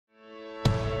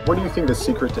What do you think the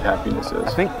secret to happiness is? I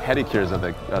think pedicures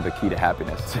are the key to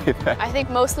happiness. I think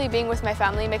mostly being with my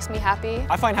family makes me happy.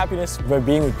 I find happiness by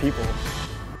being with people.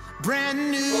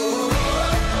 Brand new.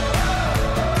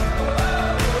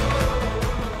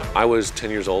 I was 10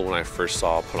 years old when I first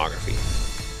saw pornography.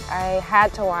 I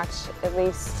had to watch at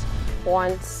least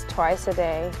once, twice a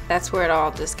day. That's where it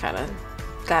all just kind of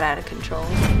got out of control.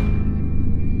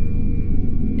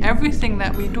 Everything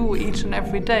that we do each and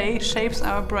every day shapes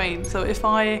our brain. So if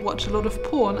I watch a lot of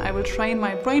porn, I will train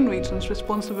my brain regions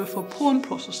responsible for porn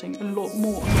processing a lot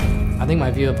more. I think my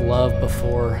view of love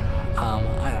before,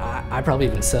 I probably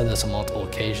even said this on multiple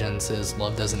occasions, is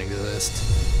love doesn't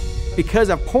exist. Because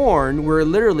of porn, we're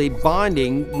literally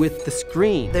bonding with the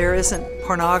screen. There isn't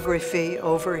pornography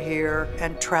over here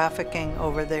and trafficking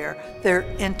over there. They're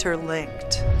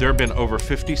interlinked. There have been over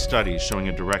 50 studies showing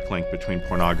a direct link between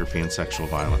pornography and sexual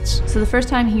violence. So the first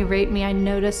time he raped me, I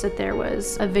noticed that there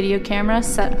was a video camera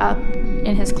set up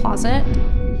in his closet.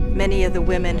 Many of the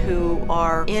women who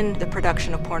are in the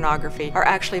production of pornography are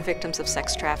actually victims of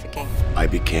sex trafficking. I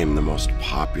became the most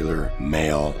popular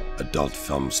male adult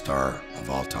film star of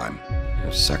all time.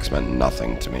 Sex meant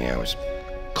nothing to me. I was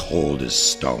cold as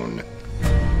stone.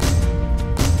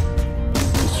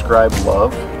 Describe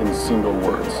love in single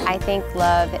words. I think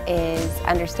love is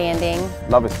understanding.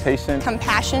 Love is patient.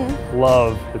 Compassion.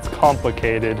 Love, it's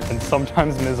complicated and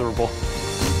sometimes miserable.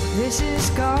 This is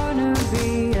gonna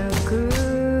be a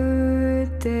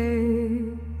good day.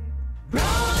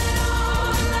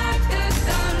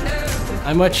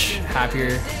 I'm much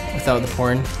happier without the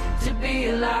porn. To be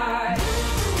alive.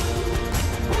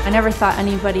 I never thought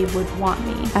anybody would want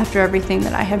me after everything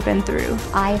that I had been through.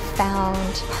 I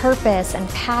found purpose and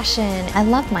passion. I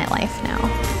love my life now.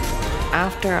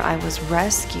 After I was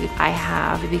rescued, I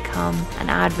have become an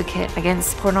advocate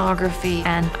against pornography,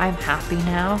 and I'm happy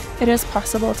now. It is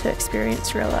possible to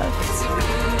experience real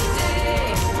love.